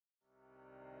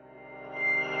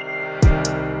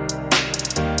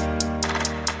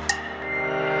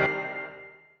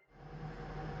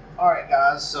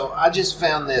guys, so I just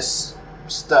found this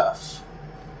stuff,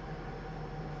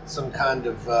 some kind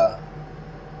of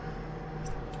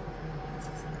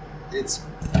it's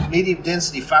medium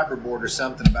density fiberboard or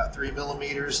something, about 3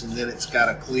 millimeters, and then it's got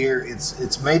a clear,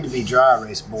 it's made to be dry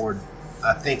erase board.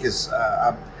 I think is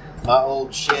my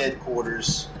old shed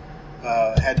quarters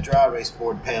had dry erase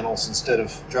board panels instead of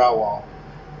drywall,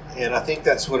 and I think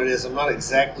that's what it is. I'm not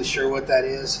exactly sure what that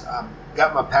is. I've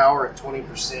got my power at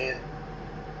 20%,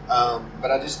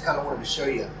 but I just kind of wanted to show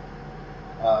you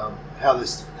how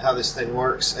this thing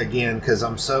works again, because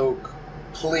I'm so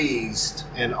pleased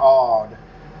and awed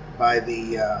by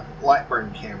the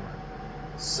Lightburn camera.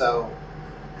 So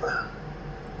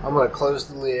I'm going to close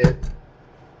the lid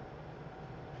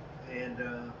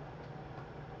and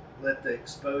let the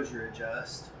exposure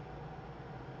adjust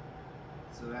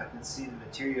so that I can see the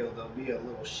material. There'll be a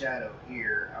little shadow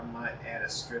here. I might add a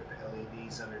strip of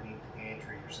LEDs underneath the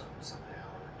gantry or something somehow,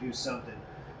 or do something,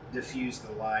 diffuse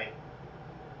the light.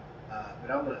 But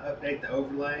I'm going to update the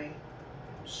overlay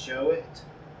and show it.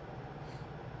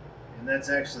 And that's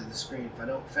actually the screen. If I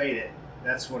don't fade it,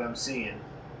 that's what I'm seeing.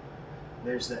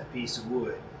 There's that piece of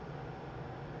wood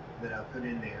that I put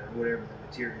in there, or whatever the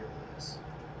material is.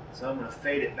 So I'm going to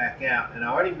fade it back out. And I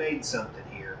already made something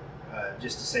here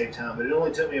just to save time, but it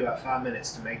only took me about 5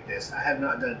 minutes to make this. I have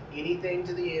not done anything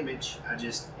to the image. I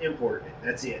just imported it.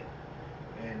 That's it.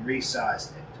 And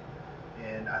resized it.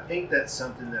 And I think that's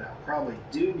something that I probably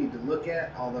do need to look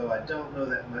at, although I don't know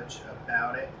that much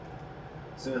about it.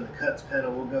 So in the cuts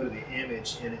panel, we'll go to the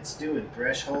image, and it's doing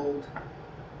threshold.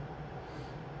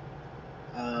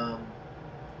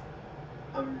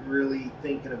 I'm really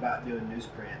thinking about doing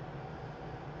newsprint.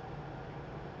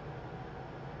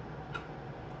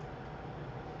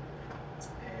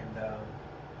 And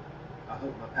I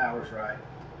hope my power's right.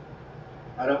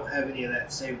 I don't have any of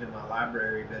that saved in my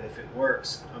library, but if it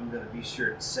works, I'm going to be sure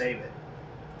to save it.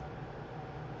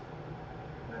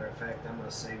 Matter of fact, I'm going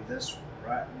to save this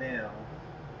right now.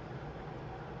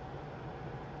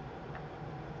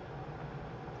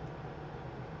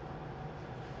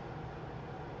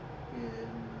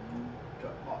 In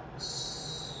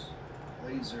Dropbox,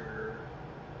 laser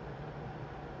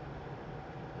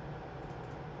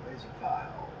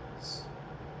files.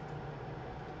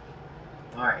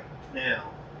 All right,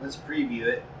 now let's preview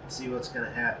it, see what's going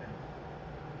to happen.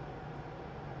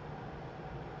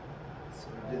 So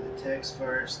we'll do the text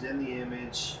first, then the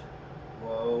image.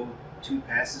 Whoa, 2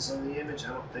 passes on the image? I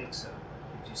don't think so.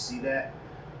 Did you see that?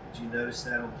 Did you notice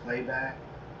that on playback?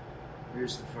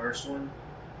 Here's the first one,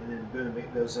 and then boom,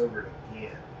 it goes over it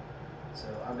again. So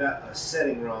I've got a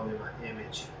setting wrong in my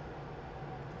image.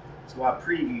 That's why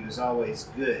preview is always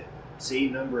good. See,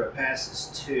 number of passes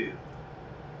 2.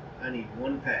 I need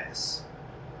 1 pass.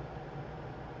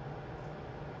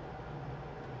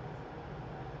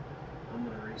 I'm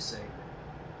going to resave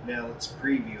it. Now let's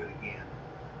preview it again.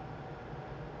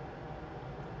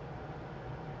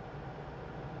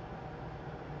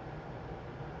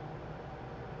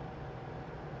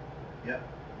 Yep,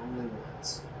 only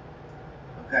once.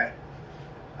 Okay.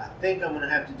 I think I'm going to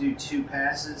have to do 2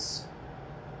 passes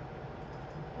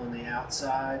on the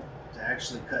outside to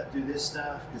actually cut through this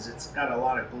stuff, because it's got a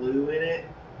lot of glue in it.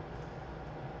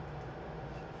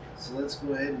 So let's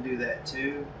go ahead and do that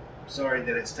too. Sorry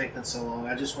that it's taken so long.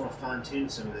 I just want to fine tune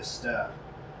some of this stuff.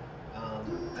 I'm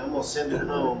going to send it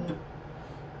home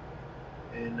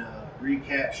and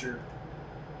recapture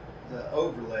the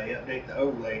overlay, update the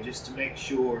overlay, just to make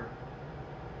sure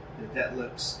that that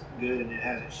looks good and it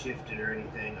hasn't shifted or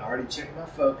anything. I already checked my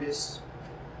focus.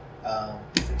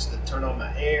 Fixed to turn on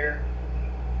my air.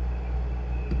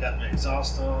 Got my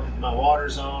exhaust on. My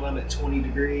water's on. I'm at 20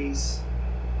 degrees.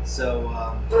 So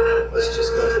let's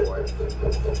just go for it.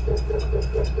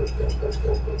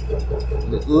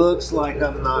 It looks like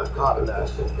I'm not hot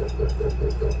enough.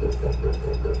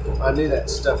 I knew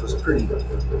that stuff was pretty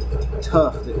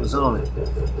tough that was on it.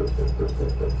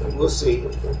 We'll see.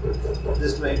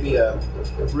 This may be a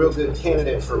real good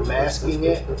candidate for masking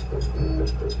it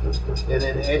and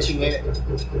then etching it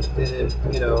and then,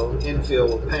 you know,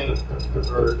 infill with paint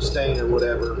or stain or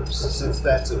whatever, since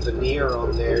that's a veneer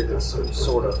on there that's some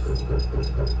sort of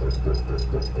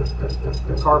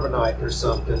carbonite or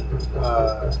something.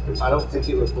 I don't think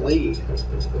it would bleed.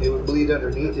 It would bleed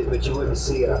underneath it, but you wouldn't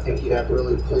see it. I think you'd have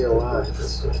really clear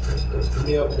lines. Let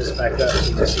me open this back up so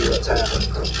you can see what's happening.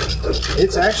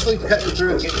 It's actually cutting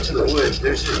through and getting to the wood.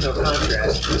 There's just no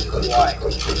contrast. It's white.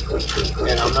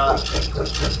 And I'm not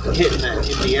hitting that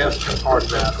MDF hard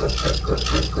enough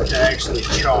to actually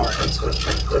char it.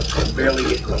 I'm barely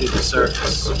getting to the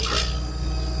surface.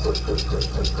 So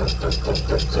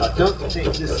I don't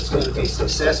think this is going to be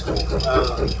successful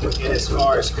in as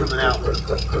far as coming out with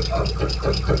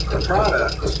a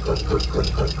product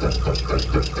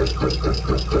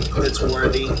that's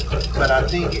worthy, but I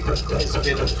think it has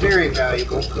been very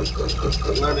valuable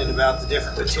learning about the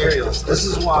different materials. This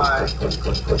is why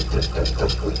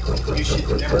you should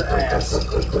never ask,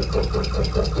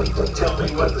 tell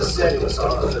me what the settings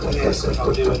are for this if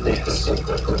I'm doing this.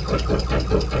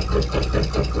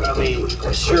 I mean,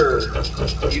 sure,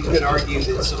 you could argue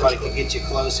that somebody could get you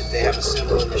close if they have a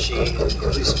similar machine and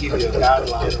at least give you a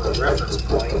guideline or a reference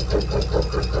point.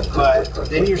 But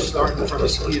then you're starting from a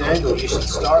skewed angle. You should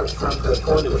start from the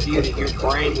point of view that your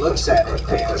brain looks at it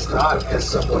as, not as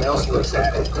someone else looks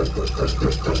at it.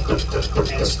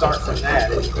 And start from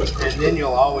that. And then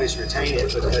you'll always retain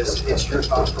it because it's your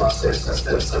thought process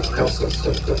instead of someone else's.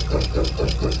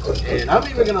 And I'm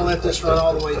even going to let this run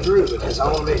all the way through because I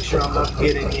want to make sure I'm not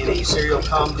getting any serial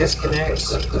comm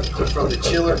disconnects from the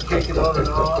chiller kicking on and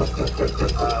off.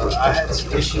 I had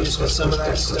some issues with some of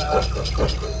that stuff.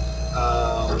 I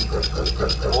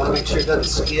want to make sure it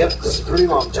doesn't skip. It's a pretty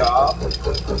long job. I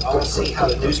want to see how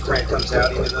the newsprint comes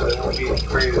out, even though there won't be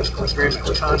very much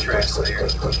contrast there.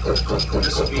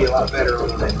 This will be a lot better on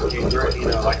an, you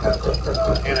know, like a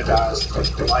anodized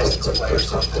license plate or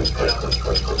something.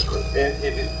 And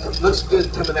if it looks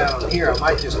good coming out on here, I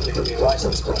might just make it a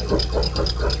license plate.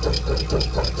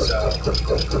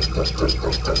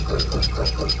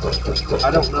 So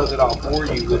I don't know that I'll bore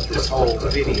you with this whole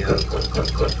video.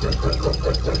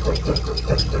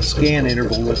 Scan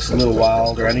interval looks a little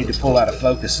wild, or I need to pull out of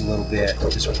focus a little bit,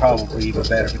 which is probably even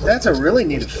better. But that's a really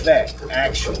neat effect,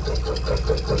 actually.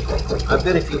 I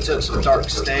bet if you took some dark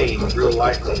stain real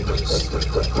lightly and just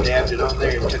dabbed it on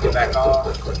there and took it back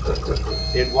off,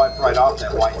 it'd wipe right off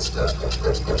that white stuff.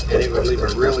 And it would leave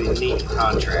a really neat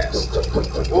contrast.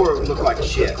 Or it would look like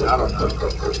shit, I don't know.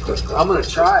 I'm going to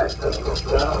try it though.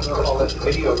 But I don't know if I'll let the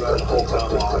video run the whole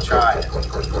time while I try it.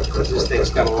 This thing's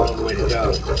got a long way to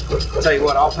go. I'll tell you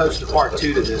what, I'll post a part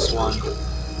 2 to this one,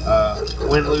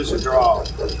 win, lose, or draw, and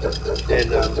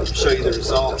show you the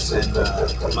results and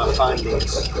my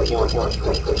findings, more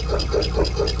importantly.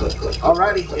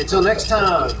 Alrighty, until next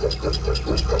time,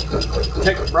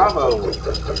 Tech Bravo,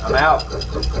 I'm out.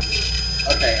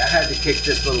 Okay, I had to kick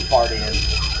this little part in.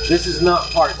 This is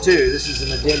not part 2, this is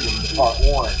an addendum to part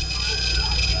 1.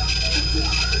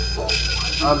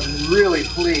 I'm really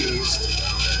pleased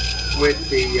with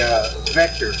the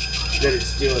vector that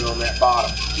it's doing on that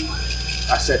bottom.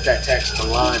 I set that text to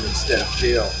line instead of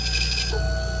fill.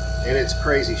 And it's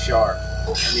crazy sharp. I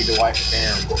need to wipe it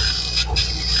down.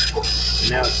 And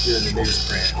now it's doing the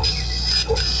newsprint.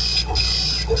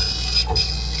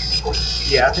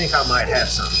 Yeah, I think I might have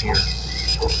something here.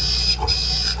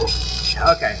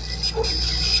 Okay.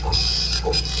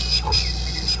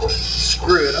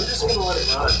 Screw it, I'm just going to let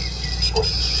it run.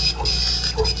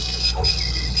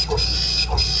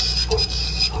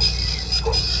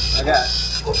 I got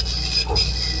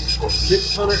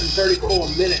 634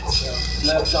 minutes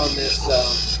left on this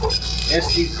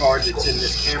SD card that's in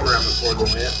this camera I'm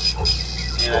recording with,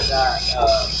 and I got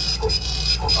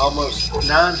almost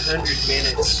 900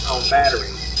 minutes on battery.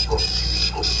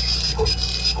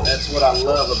 That's what I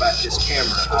love about this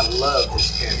camera. I love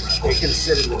this camera. It can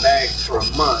sit in the bag for a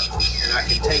month, and I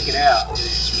can take it out, and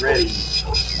it's ready.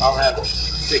 I'll have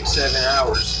 6-7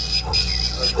 hours of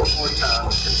record time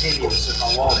continuous if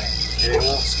I want it, and it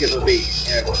won't skip a beat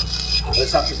ever.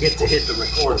 Let's not forget to hit the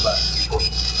record button.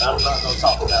 I'm not going to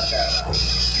talk about that right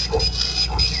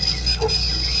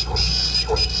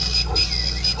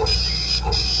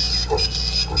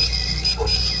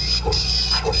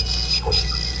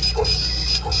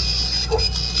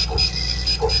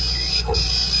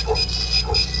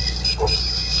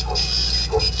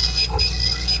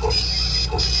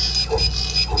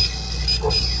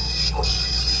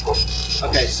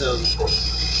Okay, so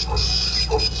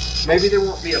maybe there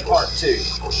won't be a part 2.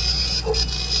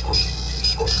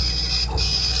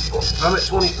 I'm at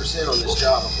 20% on this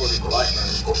job according to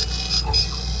Whiteboard.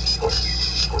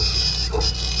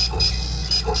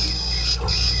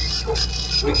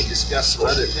 We can discuss some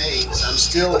other things. I'm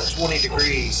still at 20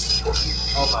 degrees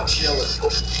on my chiller.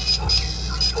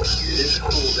 It is a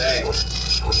cool day.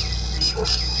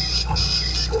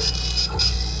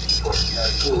 Got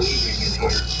a cool evening in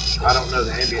here. I don't know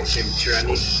the ambient temperature. I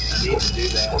need to do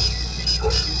that.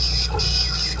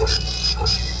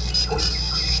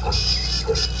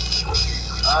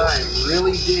 I'm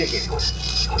really digging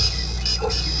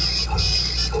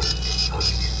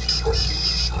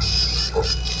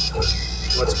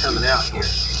what's coming out here.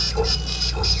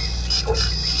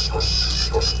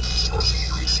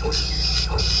 Let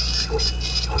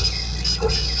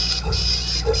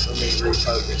me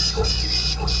refocus.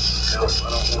 No, I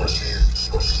don't want it there.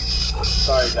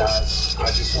 Sorry guys, I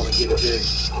just want to get a good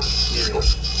image.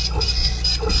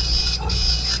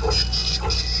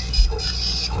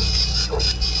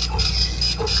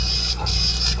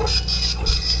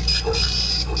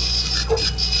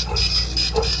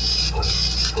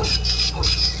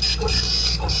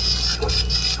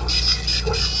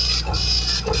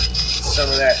 Some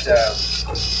of that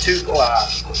two-ply,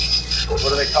 what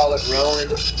do they call it,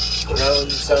 rowan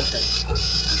something.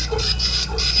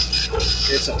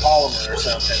 It's a polymer or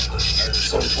something, or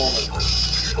some form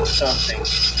of something,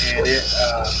 and it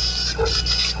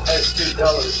has two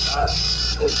colors.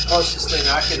 The closest thing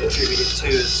I can attribute it to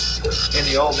is in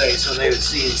the old days when they would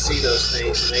CNC those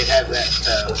things, and they'd have that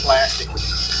plastic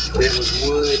that was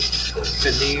wood,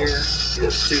 veneer, it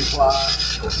was two-ply,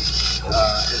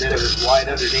 and then it was white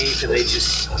underneath, and they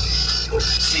just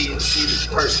CNC the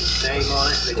person's name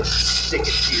on it. They just stick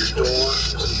it to your door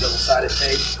with some double-sided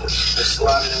tape, or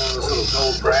slide it in one of those little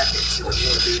gold brackets if you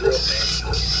want to be real fancy.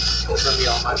 Some of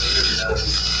y'all might remember those.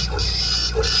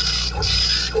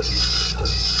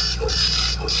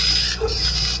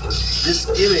 This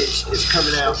image is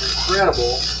coming out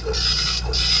incredible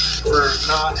for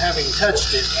not having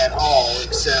touched it at all,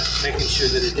 except making sure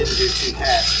that it didn't do two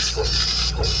passes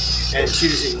and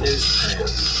choosing newsprint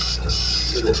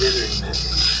for the dithering method.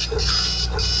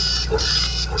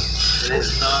 It has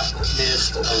not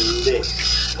missed a lick.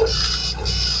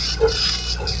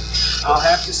 I'll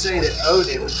have to say that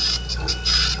Odin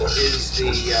is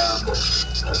the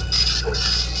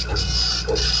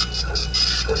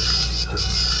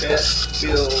best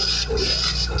build yet.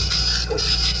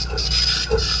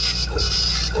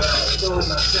 Well, it's only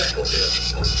my second build.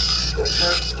 The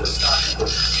first was stock on.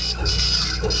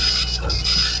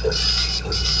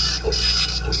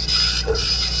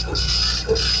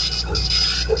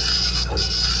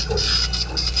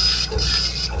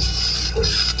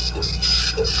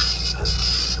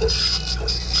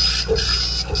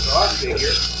 So I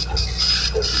figure,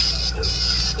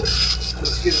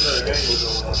 let's get another angle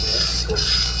going on this.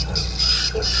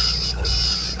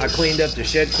 I cleaned up the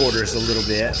shed quarters a little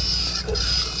bit.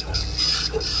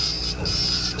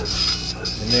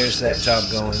 And there's that job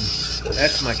going.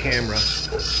 That's my camera.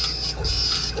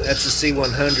 That's a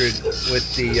C100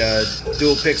 with the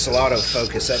dual pixel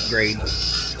autofocus upgrade.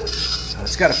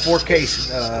 It's got a 4K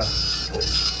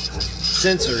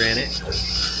sensor in it,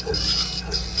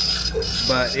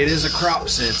 but it is a crop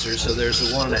sensor, so there's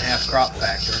a 1.5 crop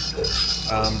factor.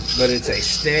 But it's a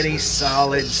steady,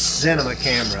 solid cinema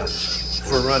camera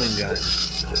for running gun.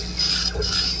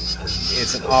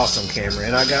 It's an awesome camera,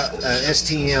 and I got an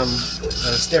STM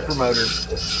stepper motor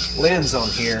lens on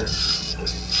here.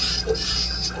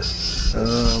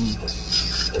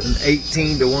 An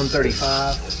 18 to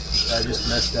 135. I just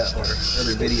messed up our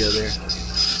other video there,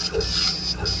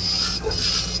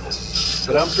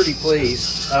 but I'm pretty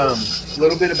pleased. A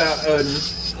little bit about Odin.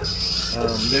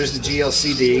 There's the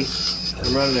GLCD.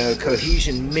 I'm running a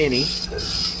Cohesion Mini.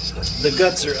 The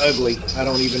guts are ugly. I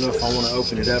don't even know if I want to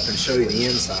open it up and show you the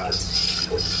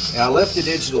insides. And I left the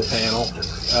digital panel.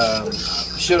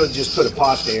 Should have just put a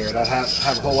pot there, and I'd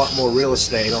have a whole lot more real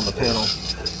estate on the panel.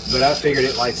 But I figured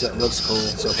it lights up and looks cool,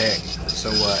 so heck, so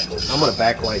what? I'm going to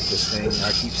backlight this thing.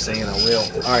 I keep saying I will.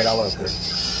 Alright, I'll open it.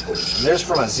 And there's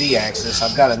for my Z-axis.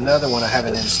 I've got another one I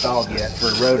haven't installed yet for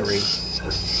a rotary.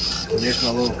 And there's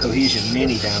my little Cohesion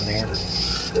Mini down there.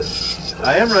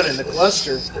 I am running the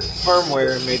cluster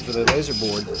firmware made for the laser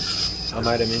board. I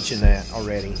might have mentioned that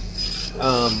already.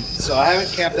 So I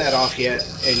haven't capped that off yet,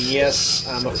 and yes,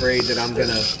 I'm afraid that I'm going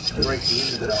to break the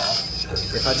end of it off.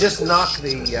 If I just knock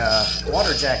the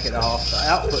water jacket off, the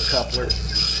output coupler,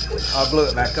 I'll glue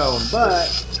it back on, but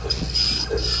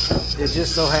it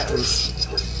just so happens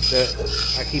that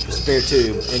I keep a spare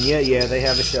tube, and yeah, they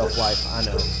have a shelf life, I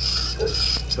know.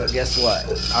 But guess what?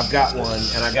 I've got one,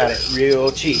 and I got it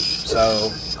real cheap,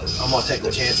 so I'm going to take my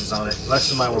chances on it, unless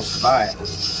somebody wants to buy it.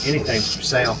 Anything's for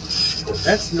sale.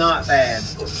 That's not bad.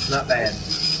 Not bad.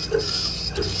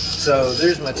 So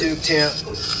there's my tube temp.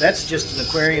 That's just an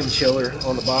aquarium chiller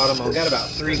on the bottom. I've got about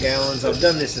 3 gallons. I've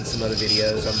done this in some other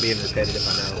videos. I'm being repetitive,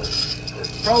 I know.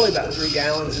 Probably about 3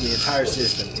 gallons in the entire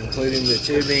system, including the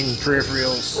tubing,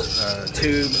 peripherals,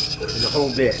 tube, and the whole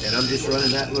bit. And I'm just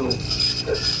running that little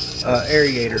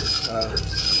aerator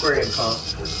aquarium pump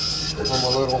on my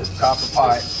little copper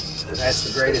pipe. That's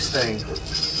the greatest thing.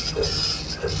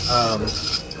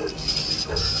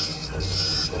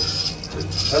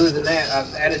 Other than that,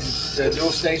 I've added the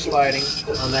dual stage lighting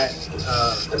on that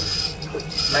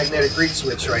magnetic reed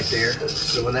switch right there.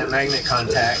 So when that magnet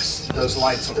contacts, those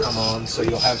lights will come on. So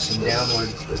you'll have some downward,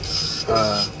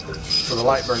 for the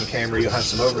light burn camera, you'll have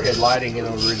some overhead lighting and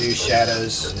it'll reduce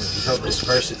shadows and help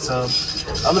disperse it some.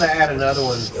 I'm going to add another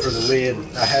one for the lid.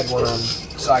 I had one on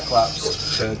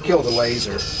Cyclops to kill the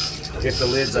laser if the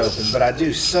lid's open, but I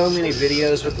do so many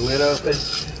videos with the lid open,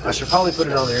 I should probably put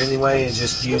it on there anyway and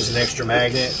just use an extra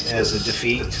magnet as a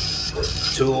defeat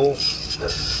tool.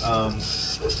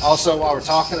 Also, while we're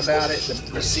talking about it,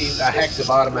 you see I hacked the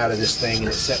bottom out of this thing and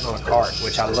it's sitting on a cart,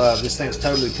 which I love. This thing's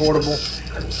totally portable.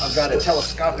 I've got a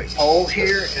telescopic pole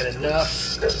here and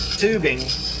enough tubing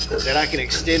that I can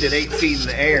extend it 8 feet in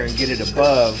the air and get it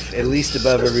above, at least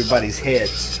above everybody's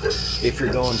heads, if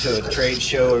you're going to a trade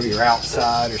show or you're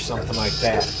outside or something like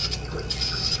that.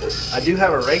 I do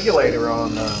have a regulator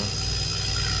on the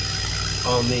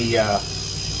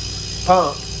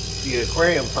pump, the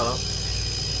aquarium pump.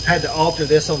 Had to alter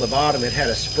this on the bottom. It had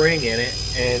a spring in it,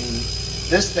 and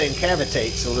this thing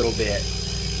cavitates a little bit.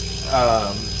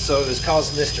 So it was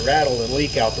causing this to rattle and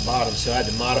leak out the bottom, so I had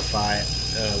to modify it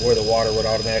where the water would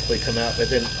automatically come out. But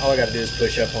then all I got to do is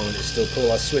push up on it. It's still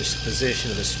cool. I switched the position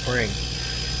of the spring,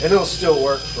 and it'll still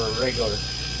work for a regular.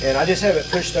 And I just have it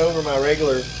pushed over my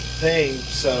regular thing,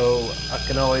 so I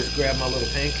can always grab my little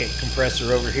pancake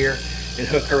compressor over here and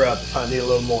hook her up if I need a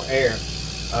little more air.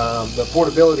 But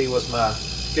portability was my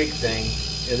big thing.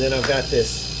 And then I've got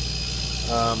this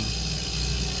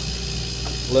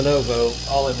Lenovo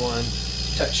all-in-one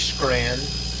touch screen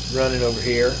running over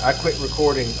here. I quit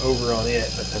recording over on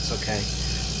it, but that's okay.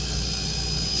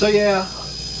 So yeah,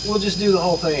 we'll just do the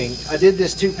whole thing. I did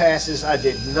this 2 passes. I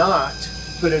did not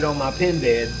put it on my pin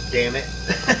bed, damn it.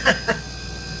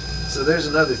 So there's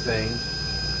another thing.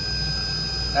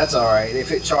 That's alright.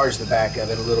 If it charged the back of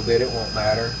it a little bit, it won't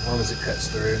matter, as long as it cuts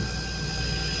through.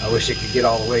 I wish it could get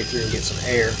all the way through and get some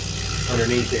air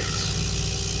underneath it.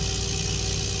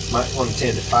 Might want to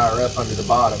tend to fire up under the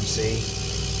bottom, see?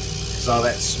 Because all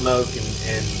that smoke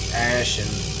and ash and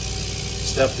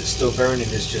stuff that's still burning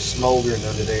is just smoldering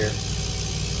under there.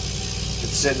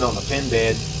 It's sitting on the pin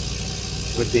bed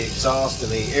with the exhaust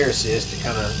and the air assist. It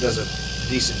kind of does a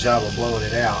decent job of blowing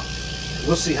it out.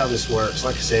 We'll see how this works.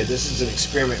 Like I said, this is an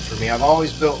experiment for me. I've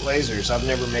always built lasers. I've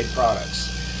never made products.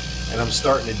 And I'm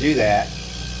starting to do that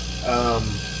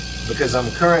because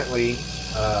I'm currently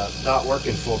not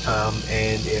working full-time,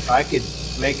 and if I could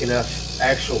make enough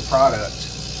actual product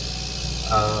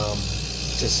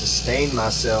to sustain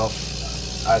myself,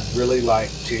 I'd really like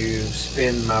to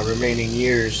spend my remaining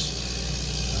years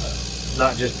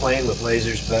not just playing with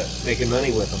lasers, but making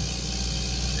money with them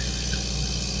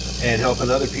and helping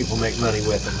other people make money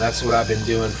with them. That's what I've been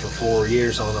doing for 4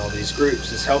 years on all these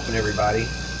groups, is helping everybody.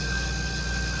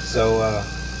 So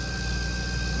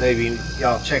maybe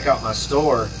y'all check out my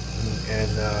store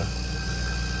and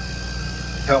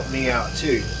help me out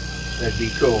too. That'd be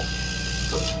cool.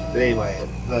 But anyway,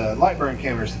 the light burn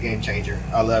camera is the game changer.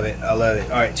 I love it. I love it.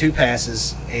 All right, 2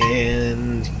 passes,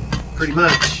 and pretty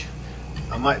much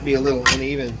I might be a little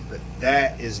uneven, but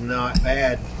that is not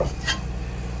bad.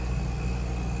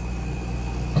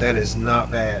 That is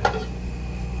not bad.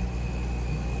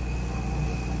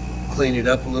 Clean it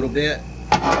up a little bit.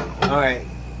 All right,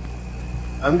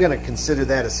 I'm gonna consider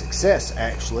that a success,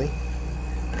 actually,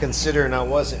 considering I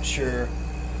wasn't sure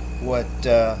what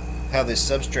how this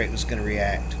substrate was going to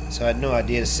react, so I had no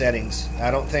idea the settings. I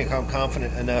don't think I'm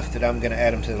confident enough that I'm going to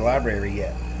add them to the library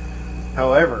yet.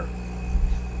 However,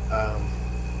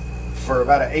 for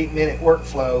about an 8-minute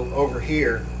workflow over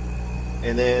here,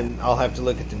 and then I'll have to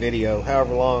look at the video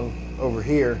however long over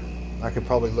here. I could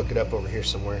probably look it up over here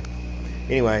somewhere.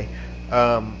 Anyway,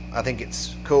 I think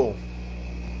it's cool.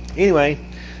 Anyway,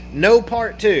 no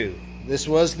part 2. This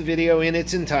was the video in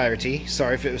its entirety.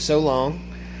 Sorry if it was so long.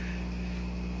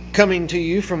 Coming to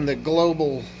you from the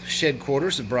global shed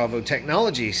quarters of Bravo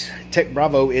Technologies. Tech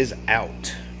Bravo is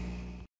out.